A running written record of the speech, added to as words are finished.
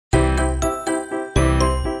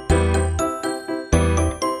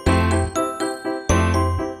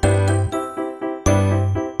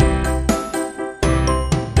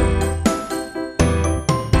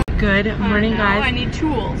Good morning, guys. I need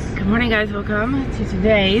tools. Good morning, guys. Welcome to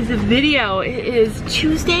today's video. It is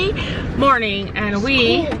Tuesday morning, and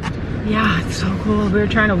yeah, it's so cool. We were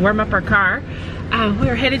trying to warm up our car. We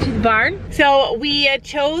were headed to the barn. So we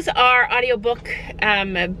chose our audiobook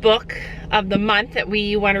book of the month that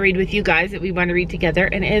we want to read with you guys, that we want to read together,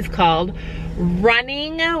 and it is called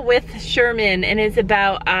Running with Sherman, and it's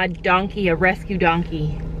about a donkey, a rescue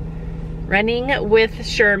donkey. Running with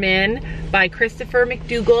Sherman by Christopher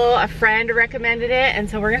McDougall. A friend recommended it, and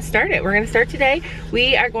so we're gonna start it. We're gonna start today.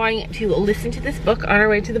 We are going to listen to this book on our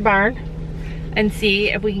way to the barn and see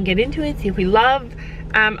if we can get into it, see if we love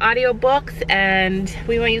audiobooks, and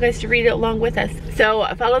we want you guys to read it along with us. So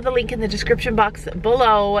follow the link in the description box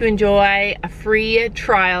below to enjoy a free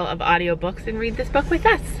trial of audiobooks and read this book with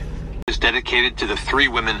us. Is dedicated to the three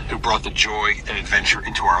women who brought the joy and adventure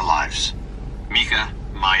into our lives: Mika,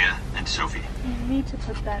 Maya, and Sophie. You need to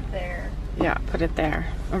put that there. Yeah, put it there.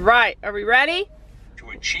 All right, are we ready?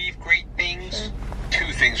 To achieve great things,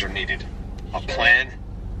 two things are needed: a plan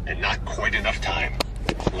and not quite enough time.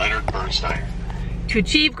 Leonard Bernstein. To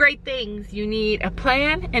achieve great things, you need a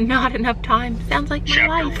plan and not enough time. Sounds like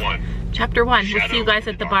my life. Chapter 1. Chapter 1. We'll see you guys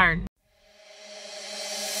at the barn.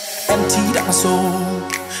 Emptied out my soul.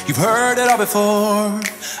 You've heard it all before.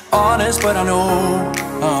 Honest, but I know.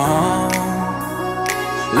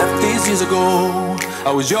 Left these years ago.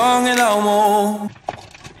 I was young and I'm old.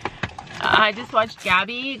 I just watched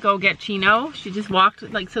Gabby go get Chino. She just walked,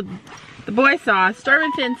 like, so the boys saw us, Storm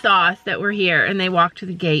and Finn saw us that we're here, and they walked to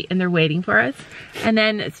the gate and they're waiting for us. And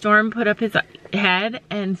then Storm put up his head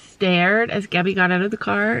and stared as Gabby got out of the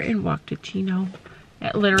car and walked to Chino.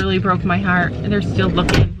 It literally broke my heart, and they're still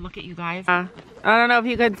looking. Look at you guys. I don't know if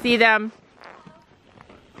you could see them.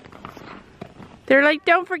 They're like,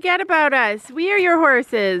 don't forget about us. We are your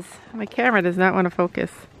horses. My camera does not want to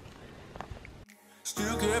focus.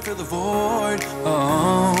 Still care for the void.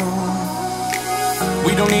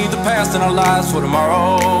 We don't need the past in our lives for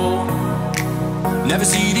tomorrow. Never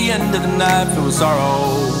see the end of the night filled with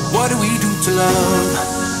sorrow. What do we do to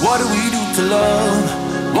love? What do we do to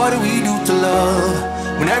love? What do we do to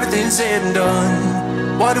love? When everything's said and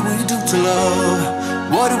done. What do we do to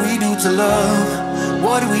love? What do we do to love?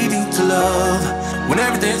 What do we do to love? When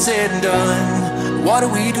everything's said and done. What do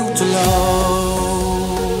we do to love?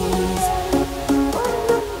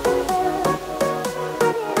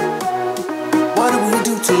 What do we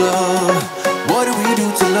do to love? What do we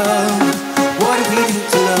do to love? What do we do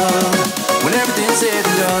to love? When everything's said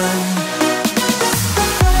and done.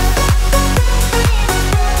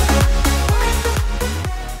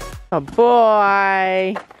 Oh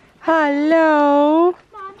boy. Hello.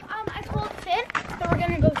 Mom, I told Finn that we're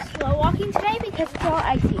gonna go slow walking today because it's all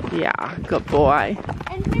icy. Yeah, good boy.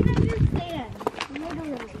 And Finn understands.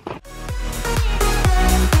 Literally.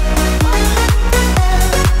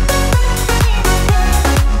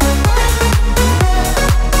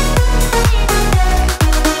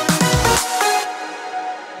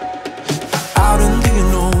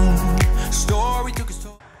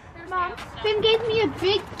 Mom, Finn gave me a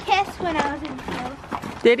big kiss when I was in school.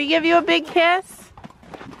 Did he give you a big kiss?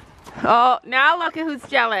 Oh, now look at who's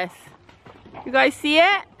jealous. You guys see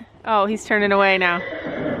it? Oh, he's turning away now.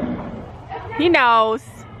 He knows.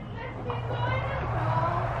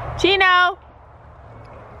 Chino!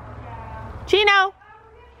 Chino!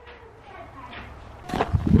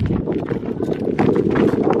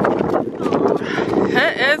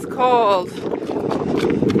 It is cold.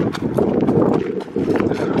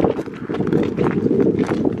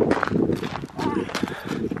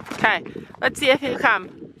 Okay, let's see if he'll come.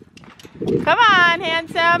 Come on,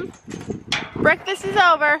 handsome. Breakfast is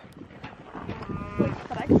over.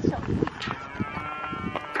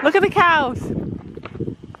 Look at the cows.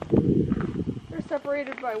 They're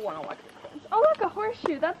separated by one electric fence. Oh, look, a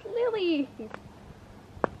horseshoe. That's Lily.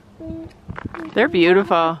 They're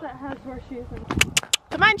beautiful. That has horseshoes in.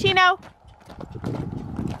 Come on, Chino.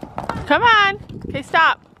 Come on. Okay,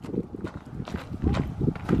 stop.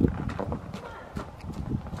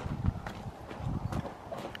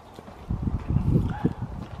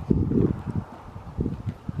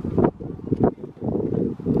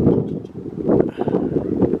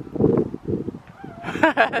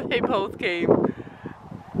 They both came.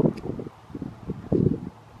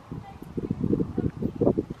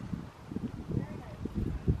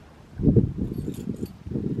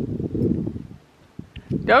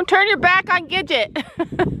 Don't turn your back on Gidget.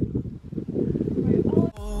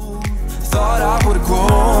 Thought I would have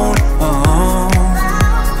grown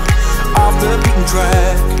off the beaten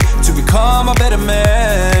track to become a better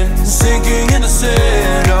man, sinking in the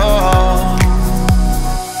sand.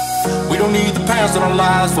 We don't need the past in our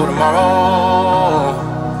lives for for tomorrow.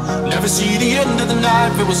 Never see the end of the night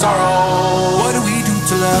filled with sorrow. What do we do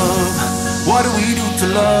to love? What do we do to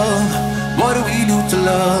love? What do we do to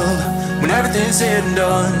love? When everything's said and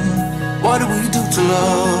done. What do we do to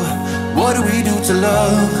love? What do we do to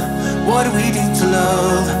love? What do we do to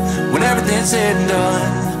love? When everything's said and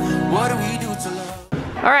done. What do we do to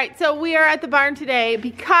love? All right, so we are at the barn today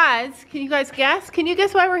because, can you guys guess? Can you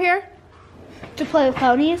guess why we're here? To play with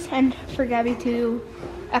ponies and for Gabby to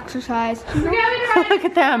exercise. Look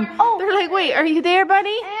at them. Oh. They're like, wait, are you there,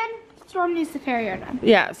 buddy? And Storm needs the farrier done.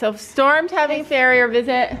 Yeah, so Storm's having a farrier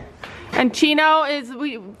visit. And Chino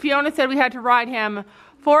Fiona said we had to ride him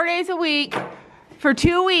 4 days a week for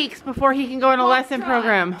 2 weeks before he can go in a lesson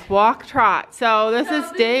program. Walk, trot. So this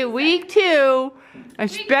is week 2. And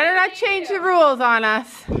she better not change the rules on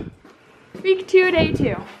us. Week 2, day 2.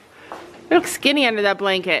 You look skinny under that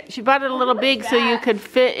blanket. She bought it a little big so you could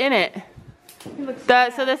fit in it.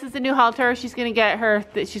 So this is the new halter. She's gonna get her,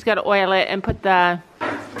 she's gotta oil it and put the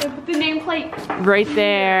nameplate right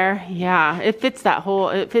there. Yeah, it fits that whole,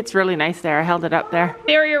 it fits really nice there. I held it up there.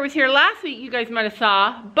 Farrier was here last week, you guys might have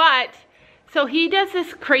saw, but so he does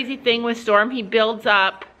this crazy thing with Storm. He builds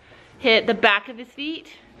up the back of his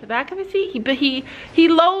feet. The back of his feet? He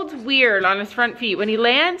loads weird on his front feet. When he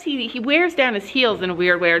lands, he wears down his heels in a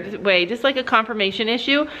weird way, just like a confirmation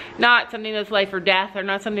issue. Not something that's life or death, or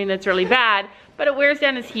not something that's really bad, but it wears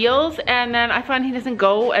down his heels, and then I find he doesn't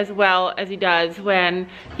go as well as he does when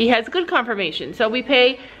he has good confirmation. So we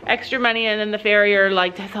pay extra money, and then the farrier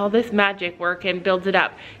like does all this magic work and builds it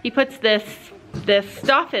up. He puts this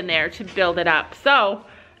stuff in there to build it up. So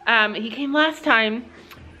he came last time,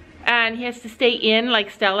 and he has to stay in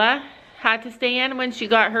like Stella had to stay in when she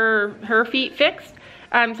got her feet fixed.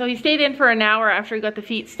 So he stayed in for an hour after he got the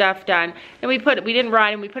feet stuff done. And we didn't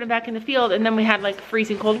ride him, we put him back in the field, and then we had like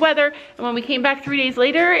freezing cold weather. And when we came back 3 days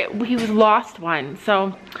later, he was lost one.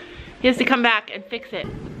 So he has to come back and fix it.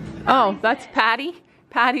 Oh, that's Patty?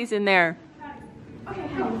 Patty's in there.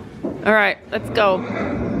 Okay. All right, let's go.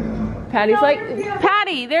 Patty's like,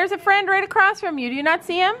 Patty, there's a friend right across from you. Do you not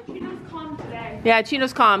see him? Yeah,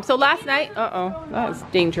 Chino's calm. So last night, that was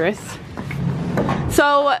dangerous.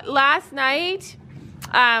 So last night,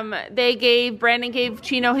 Brandon gave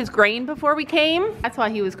Chino his grain before we came. That's why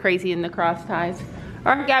he was crazy in the cross ties.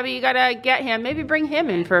 All right, Gabby, you gotta get him. Maybe bring him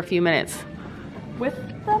in for a few minutes. With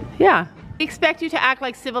them? Yeah. We expect you to act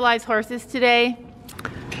like civilized horses today.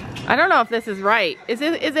 I don't know if this is right. Is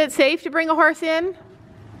it safe to bring a horse in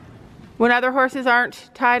when other horses aren't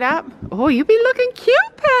tied up? Oh, you be looking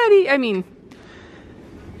cute, Patty. I mean,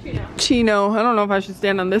 Chino. I don't know if I should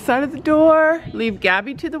stand on this side of the door. Leave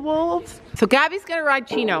Gabby to the wolves. So Gabby's gonna ride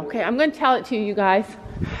Chino. Okay, I'm gonna tell it to you guys.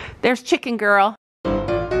 There's Chicken Girl.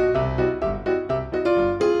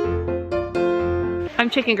 I'm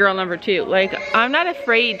Chicken Girl number 2. Like, I'm not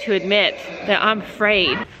afraid to admit that I'm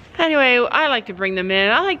afraid. Anyway, I like to bring them in.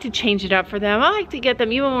 I like to change it up for them. I like to get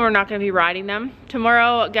them even when we're not gonna be riding them.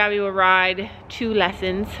 Tomorrow, Gabby will ride 2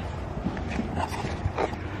 lessons.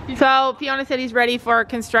 So Fiona said he's ready for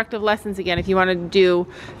constructive lessons again if you want to do.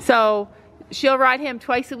 So she'll ride him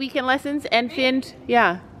twice a week in lessons, and Finn,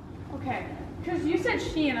 yeah. Okay, because you said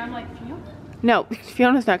she and I'm like, Fiona? No,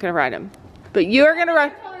 Fiona's not going to ride him. But you're going to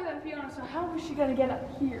ride. I'm telling them Fiona, so how is she going to get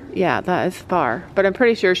up here? Yeah, that is far. But I'm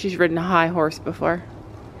pretty sure she's ridden a high horse before.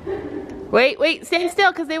 Wait, stand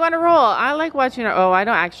still because they want to roll. I like watching her. Oh, I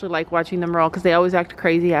don't actually like watching them roll because they always act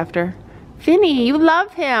crazy after. Finny, you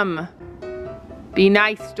love him. Be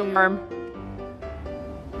nice, Storm.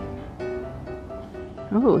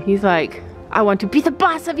 Oh, he's like, I want to be the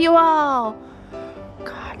boss of you all.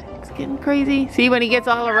 God, it's getting crazy. See, when he gets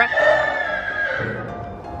all around.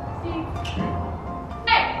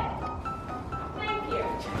 Hey! Thank you.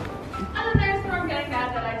 Other than Storm getting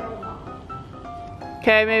mad that I don't know.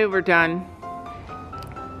 Okay, maybe we're done.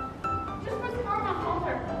 Just put Storm on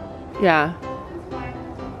halter. Yeah.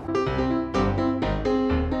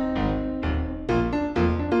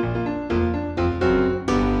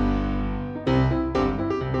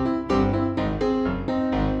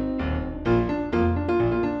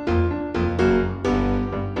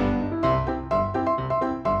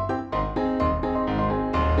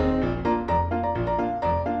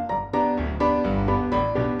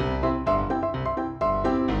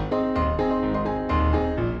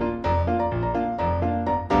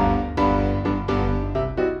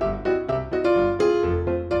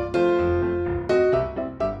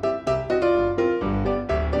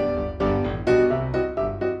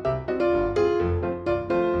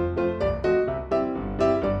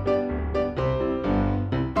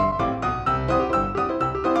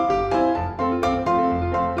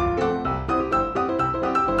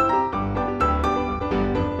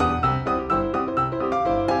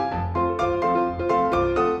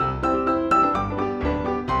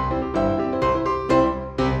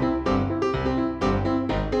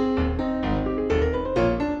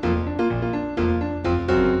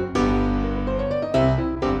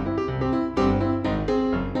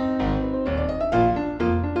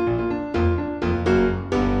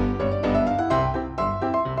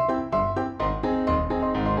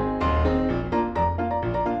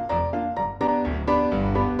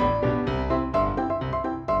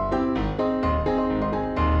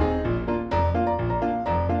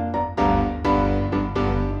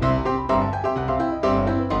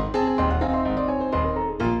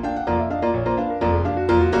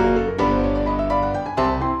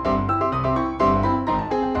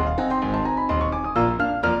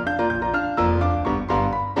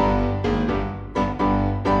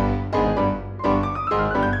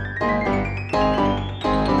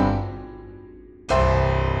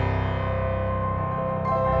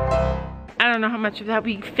 don't know how much of that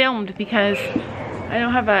we filmed because I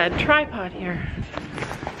don't have a tripod here.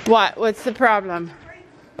 What? What's the problem?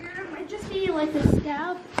 There might just be like a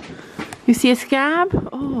scab. You see a scab?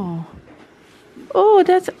 Oh. Oh,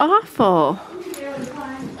 that's awful.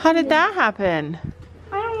 How did that happen?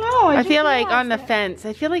 I don't know. I feel like on the fence.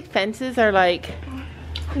 I feel like fences are like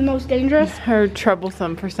the most dangerous. Are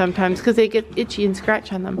troublesome for sometimes because they get itchy and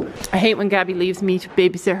scratch on them. I hate when Gabby leaves me to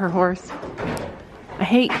babysit her horse. I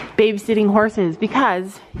hate babysitting horses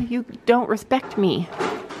because you don't respect me.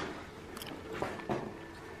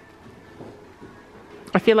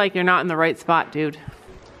 I feel like you're not in the right spot, dude.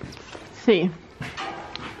 See.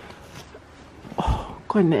 Oh,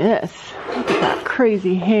 goodness. Look at that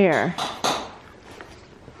crazy hair.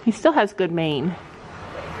 He still has good mane.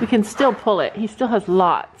 We can still pull it. He still has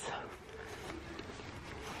lots.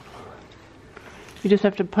 You just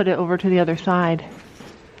have to put it over to the other side.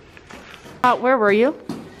 Where were you?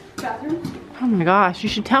 Bathroom. Oh my gosh, you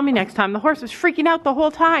should tell me next time. The horse was freaking out the whole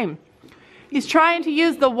time. He's trying to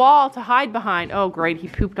use the wall to hide behind. Oh great, he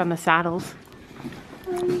pooped on the saddles.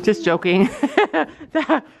 Just joking.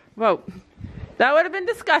 Whoa. That would have been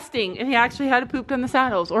disgusting if he actually had pooped on the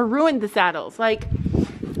saddles or ruined the saddles. Like,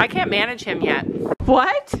 I can't manage him yet.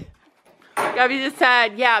 What? Gabby just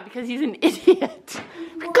said, yeah, because he's an idiot.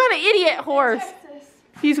 What kind of idiot horse?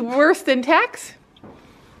 He's worse than Tex?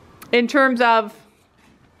 In terms of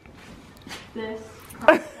This.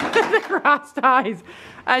 the cross ties.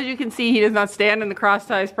 As you can see, he does not stand in the cross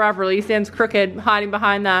ties properly. He stands crooked, hiding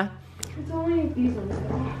behind the... It's only these ones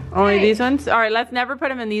though. Only these ones? Alright, let's never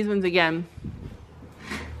put him in these ones again.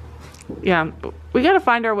 Yeah, we gotta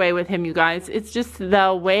find our way with him, you guys. It's just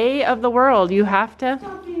the way of the world. You have to...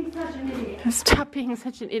 Stop being such an idiot. Stop being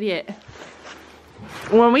such an idiot.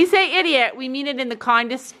 When we say idiot, we mean it in the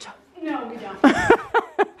kindest... No, we don't.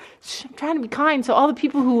 I'm trying to be kind so all the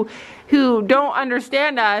people who don't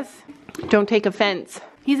understand us don't take offense.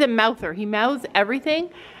 He's a mouther. He mouths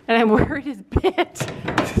everything, and I'm worried his bit.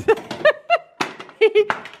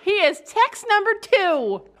 he is text number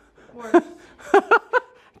 2.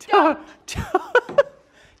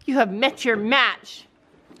 You have met your match.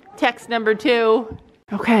 Text number 2.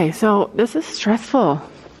 Okay, so this is stressful.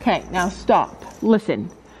 Okay, now stop.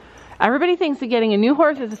 Listen. Everybody thinks that getting a new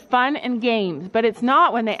horse is fun and games, but it's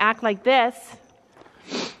not when they act like this.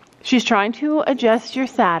 She's trying to adjust your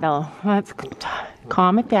saddle. Let's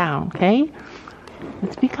calm it down, okay?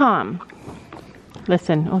 Let's be calm.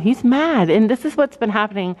 Listen, oh, he's mad, and this is what's been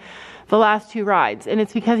happening the last 2 rides, and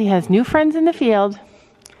it's because he has new friends in the field.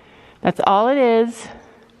 That's all it is,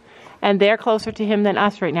 and they're closer to him than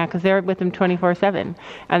us right now because they're with him 24/7,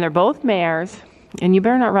 and they're both mares, and you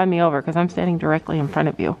better not run me over because I'm standing directly in front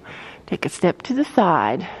of you. Take a step to the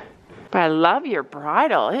side. But I love your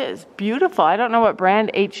bridle. It is beautiful. I don't know what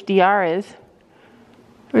brand HDR is.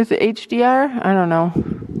 Or is it HDR? I don't know.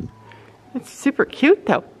 It's super cute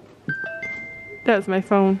though. That was my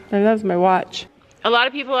phone. And that was my watch. A lot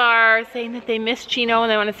of people are saying that they miss Chino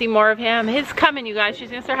and they want to see more of him. He's coming, you guys. She's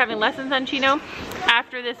going to start having lessons on Chino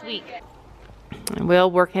after this week. And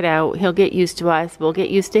we'll work it out. He'll get used to us. We'll get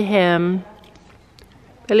used to him.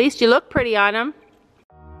 At least you look pretty on him.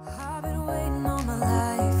 I've been waiting all my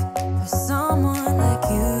life for someone like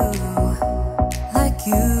you.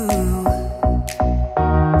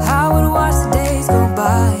 I would watch the days go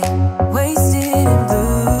by, wasted and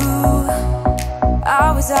blue.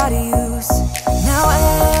 I was out of use. Now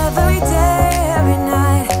every day, every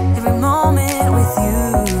night, every moment with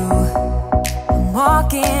you, I'm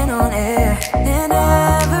walking on air. And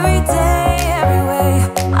every day, every way,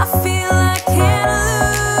 I feel I can't lose.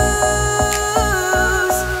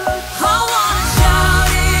 I wanna shout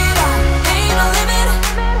it out, ain't no limit.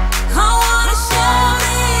 I wanna shout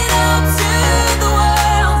it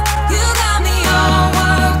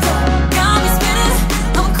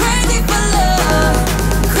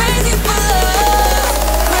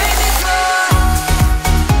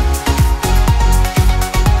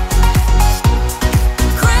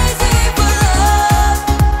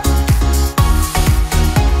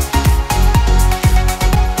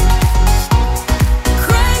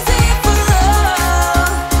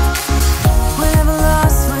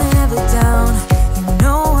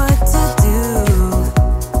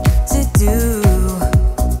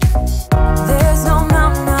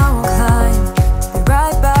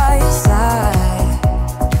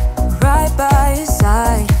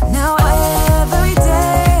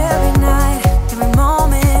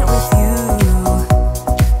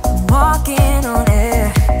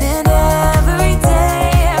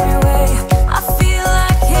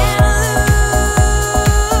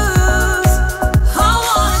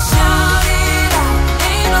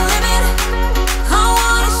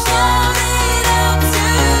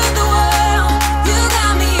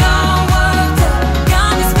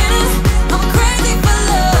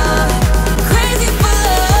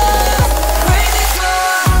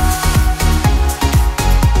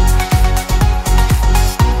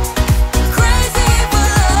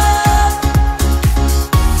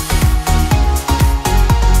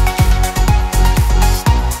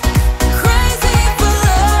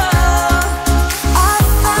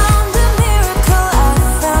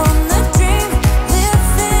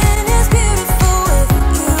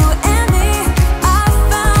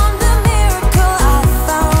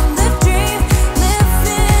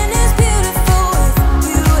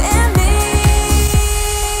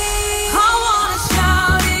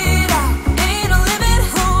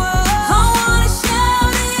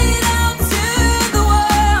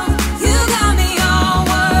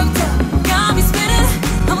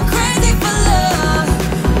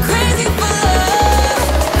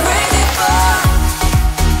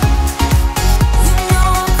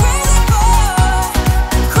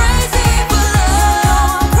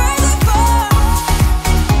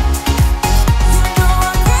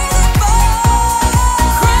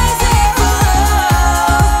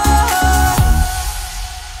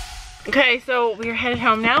Okay, so we're headed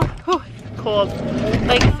home now. Whew, cold.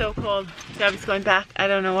 Like, it's so cold. Gabby's going back. I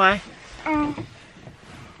don't know why. Oh.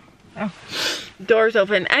 Door's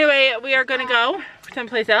open. Anyway, we are gonna go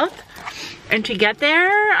someplace else. And to get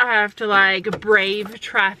there, I have to like brave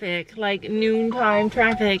traffic, like noontime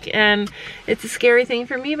traffic. And it's a scary thing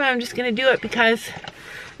for me, but I'm just gonna do it because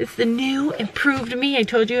it's the new, improved me. I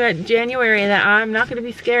told you in January that I'm not gonna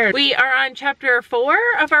be scared. We are on chapter 4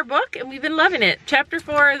 of our book and we've been loving it. Chapter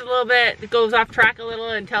 4 is a little bit, it goes off track a little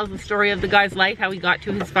and tells the story of the guy's life, how he got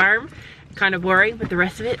to his farm. Kind of boring, but the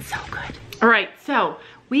rest of it's so good. All right, so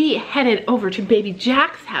we headed over to baby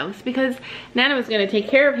Jack's house because Nana was gonna take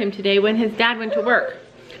care of him today when his dad went to work.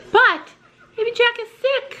 But baby Jack is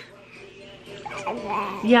sick.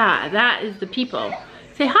 Yeah, that is the people.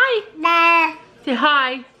 Say hi. Nah. Say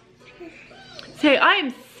hi. Say, I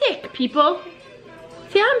am sick, people.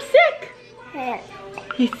 Say, I'm sick.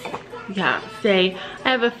 Yeah, say, I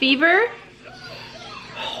have a fever.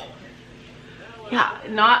 Yeah,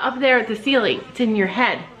 not up there at the ceiling. It's in your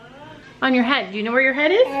head. On your head. Do you know where your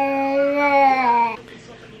head is?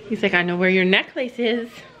 He's like, I know where your necklace is.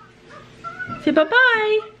 Say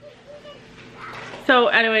bye-bye. So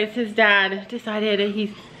anyways, his dad decided he's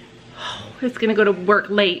gonna go to work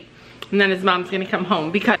late. And then his mom's gonna come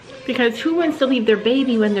home because who wants to leave their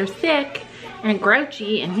baby when they're sick and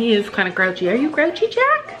grouchy? And he is kind of grouchy. Are you grouchy,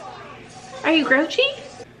 Jack? Are you grouchy?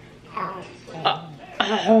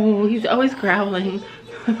 Oh, he's always growling.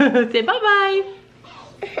 Say bye-bye.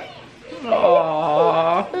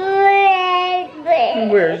 Aww.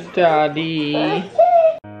 Where's Daddy?